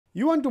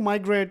You want to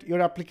migrate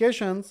your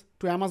applications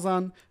to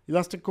Amazon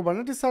Elastic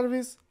Kubernetes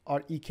Service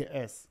or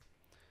EKS,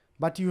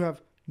 but you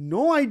have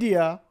no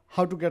idea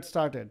how to get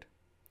started.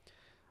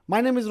 My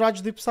name is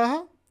Rajdeep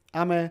Saha.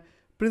 I'm a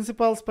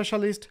Principal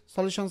Specialist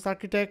Solutions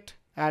Architect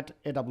at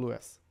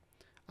AWS.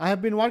 I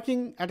have been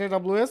working at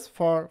AWS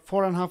for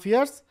 4.5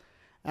 years,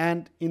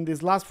 and in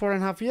these last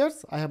 4.5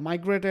 years, I have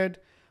migrated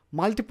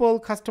multiple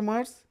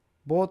customers,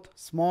 both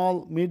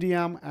small,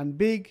 medium, and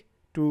big,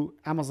 to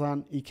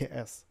Amazon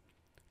EKS.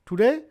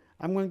 Today,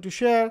 I'm going to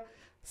share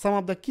some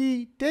of the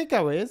key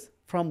takeaways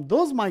from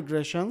those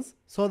migrations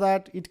so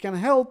that it can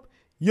help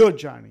your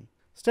journey.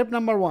 Step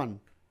number 1,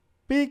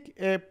 pick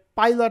a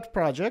pilot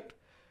project.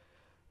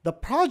 The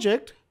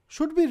project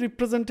should be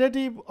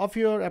representative of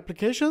your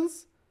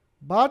applications,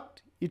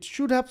 but it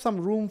should have some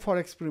room for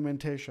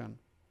experimentation.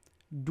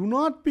 Do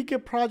not pick a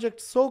project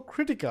so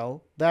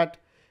critical that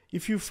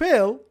if you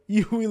fail,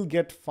 you will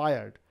get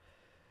fired.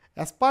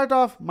 As part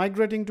of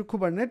migrating to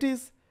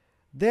Kubernetes,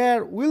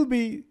 there will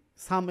be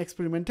some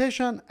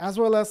experimentation, as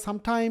well as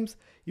sometimes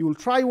you will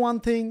try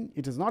one thing,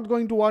 it is not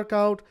going to work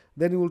out,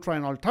 then you will try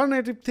an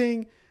alternative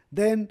thing,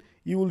 then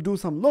you will do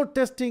some load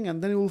testing,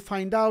 and then you will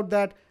find out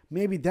that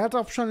maybe that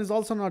option is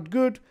also not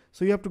good,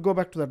 so you have to go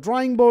back to the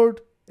drawing board,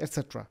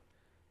 etc.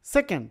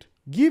 Second,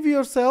 give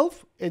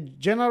yourself a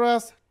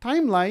generous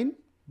timeline,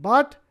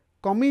 but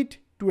commit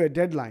to a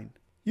deadline.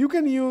 You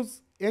can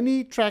use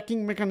any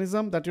tracking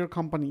mechanism that your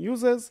company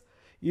uses,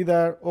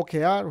 either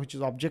OKR, which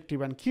is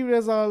objective and key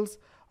results,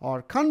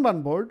 or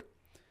Kanban board,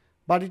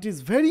 but it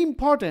is very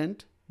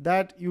important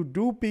that you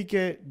do pick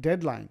a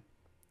deadline.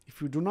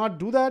 If you do not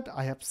do that,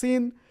 I have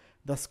seen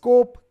the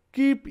scope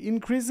keep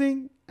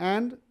increasing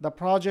and the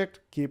project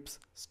keeps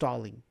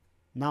stalling.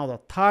 Now the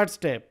third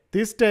step,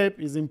 this step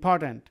is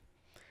important.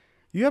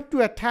 You have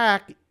to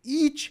attack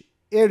each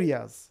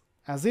areas,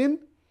 as in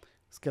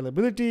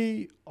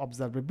scalability,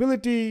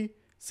 observability,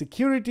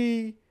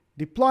 security,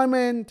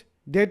 deployment,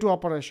 data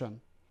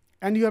operation.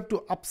 And you have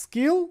to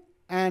upskill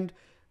and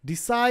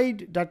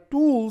decide the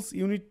tools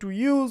you need to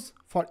use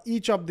for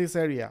each of this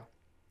area.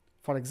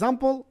 For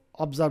example,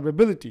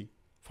 observability.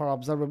 For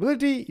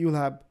observability, you'll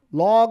have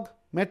log,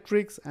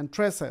 metrics, and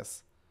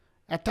traces.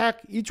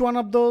 Attack each one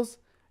of those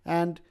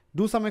and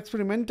do some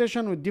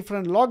experimentation with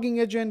different logging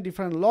agents,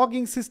 different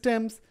logging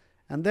systems,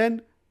 and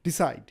then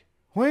decide.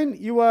 When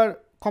you are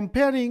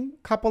comparing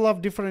a couple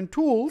of different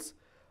tools,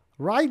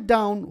 write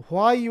down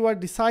why you are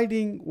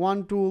deciding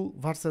one tool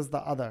versus the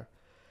other.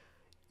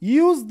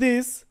 Use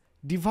this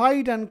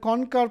divide and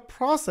conquer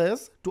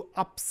process to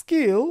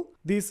upskill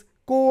this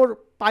core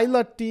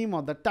pilot team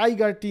or the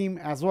tiger team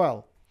as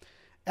well.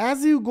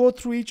 As you go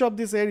through each of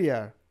this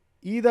area,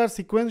 either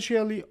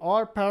sequentially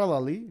or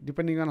parallelly,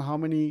 depending on how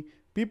many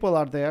people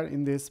are there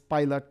in this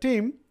pilot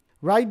team,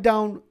 write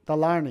down the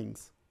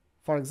learnings.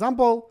 For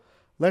example,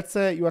 let's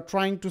say you are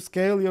trying to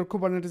scale your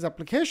Kubernetes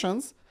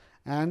applications,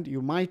 and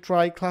you might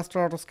try Cluster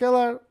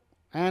Autoscaler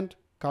and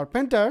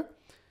Carpenter.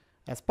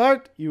 As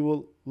part, you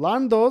will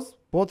learn those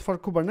both for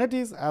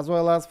Kubernetes as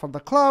well as for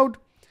the cloud,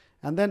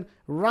 and then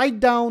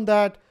write down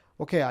that,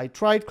 okay, I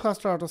tried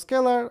Cluster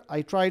Autoscaler,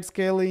 I tried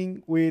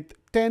scaling with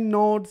 10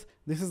 nodes,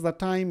 this is the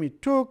time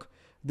it took,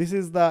 this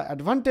is the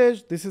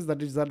advantage, this is the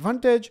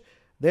disadvantage.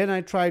 Then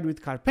I tried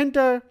with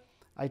Carpenter,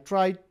 I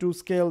tried to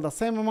scale the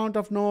same amount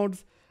of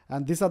nodes,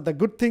 and these are the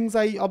good things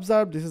I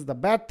observed, this is the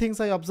bad things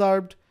I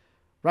observed.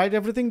 Write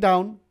everything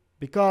down,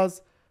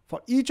 because for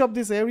each of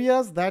these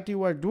areas that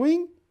you are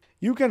doing,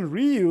 you can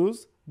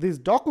reuse this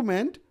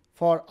document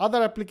for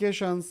other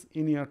applications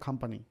in your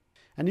company.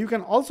 And you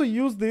can also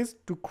use this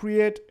to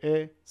create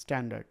a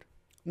standard.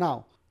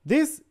 Now,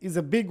 this is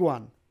a big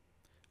one.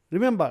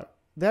 Remember,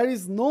 there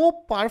is no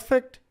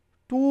perfect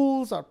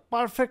tools or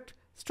perfect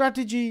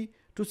strategy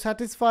to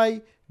satisfy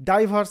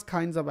diverse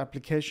kinds of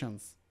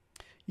applications.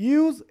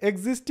 Use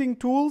existing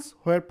tools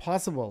where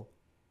possible.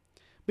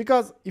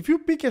 Because if you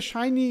pick a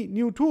shiny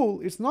new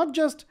tool, it's not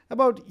just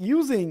about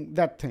using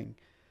that thing.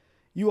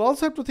 You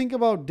also have to think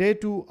about day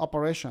two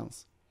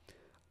operations.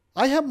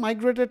 I have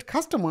migrated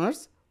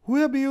customers who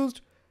have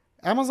used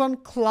Amazon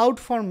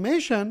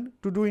CloudFormation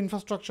to do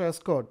infrastructure as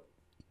code.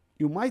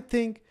 You might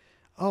think,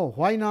 oh,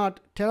 why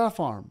not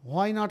Terraform?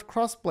 Why not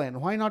Crossplane?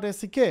 Why not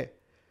SEK?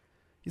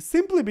 It's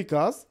simply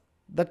because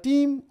the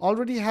team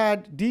already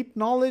had deep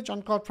knowledge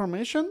on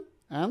CloudFormation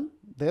and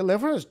they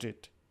leveraged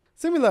it.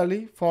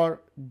 Similarly,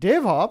 for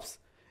DevOps,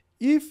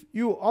 if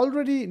you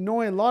already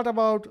know a lot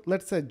about,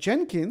 let's say,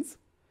 Jenkins,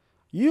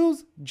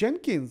 use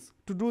Jenkins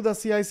to do the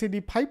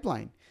CI/CD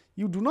pipeline.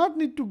 You do not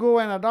need to go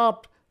and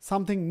adopt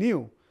something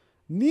new.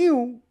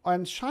 New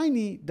and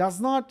shiny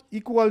does not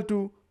equal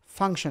to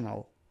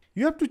functional.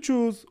 You have to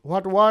choose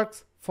what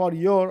works for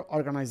your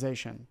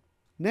organization.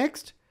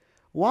 Next,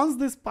 once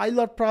this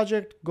pilot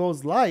project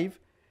goes live,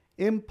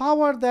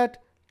 empower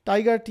that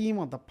Tiger team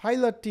or the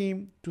pilot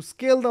team to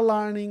scale the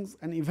learnings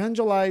and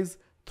evangelize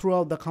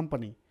throughout the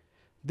company.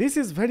 This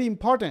is very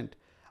important.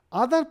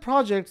 Other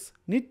projects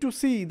need to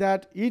see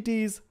that it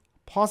is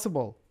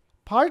possible.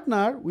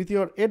 Partner with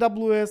your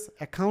AWS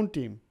account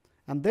team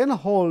and then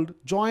hold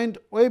joint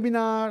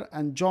webinar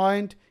and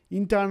joint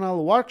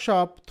internal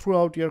workshop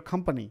throughout your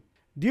company.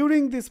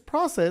 During this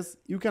process,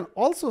 you can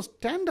also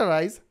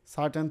standardize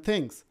certain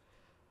things.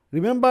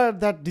 Remember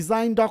that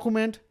design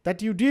document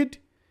that you did?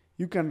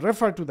 You can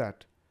refer to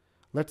that.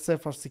 Let's say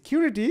for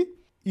security,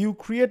 you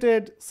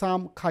created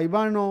some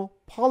Kyberno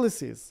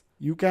policies.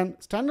 You can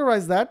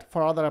standardize that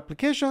for other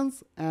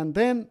applications and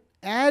then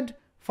add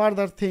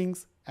further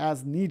things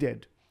as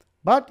needed.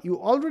 But you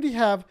already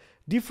have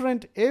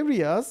different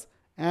areas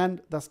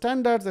and the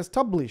standards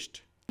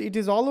established. It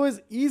is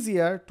always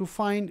easier to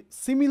find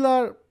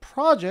similar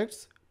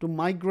projects to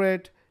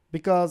migrate,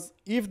 because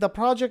if the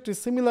project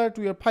is similar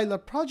to your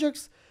pilot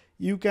projects,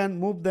 you can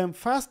move them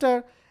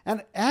faster.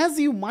 And as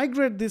you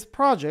migrate these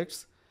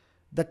projects,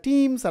 the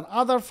teams and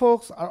other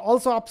folks are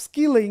also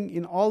upskilling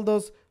in all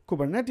those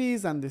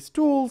Kubernetes and these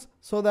tools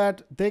so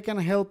that they can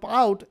help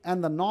out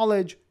and the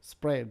knowledge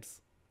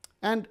spreads.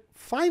 And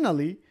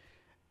finally,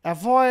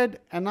 avoid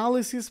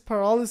analysis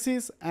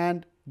paralysis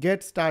and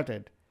get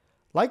started.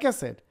 Like I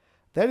said,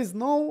 there is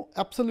no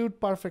absolute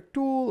perfect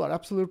tool or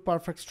absolute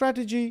perfect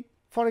strategy.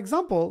 For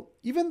example,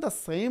 even the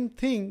same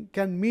thing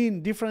can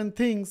mean different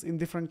things in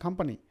different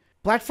companies.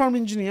 Platform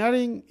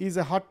engineering is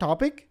a hot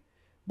topic,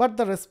 but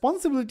the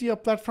responsibility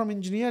of platform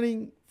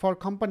engineering for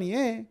company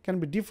A can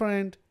be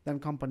different than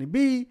company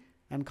B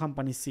and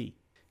company C.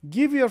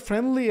 Give your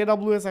friendly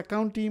AWS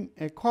account team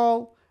a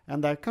call,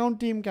 and the account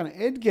team can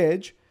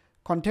engage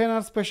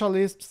container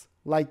specialists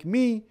like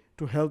me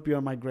to help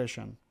your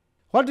migration.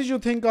 What did you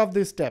think of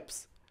these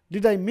steps?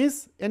 Did I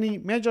miss any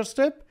major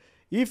step?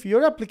 If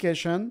your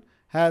application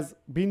has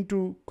been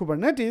to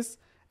Kubernetes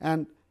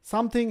and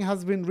something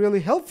has been really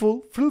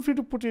helpful, feel free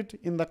to put it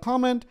in the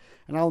comment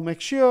and I'll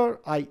make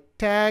sure I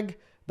tag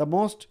the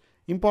most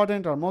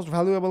important or most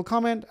valuable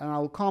comment, and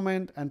I'll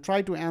comment and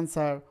try to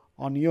answer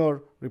on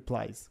your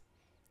replies.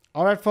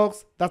 All right,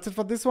 folks, that's it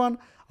for this one.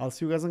 I'll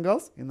see you guys and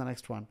girls in the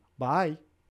next one. Bye.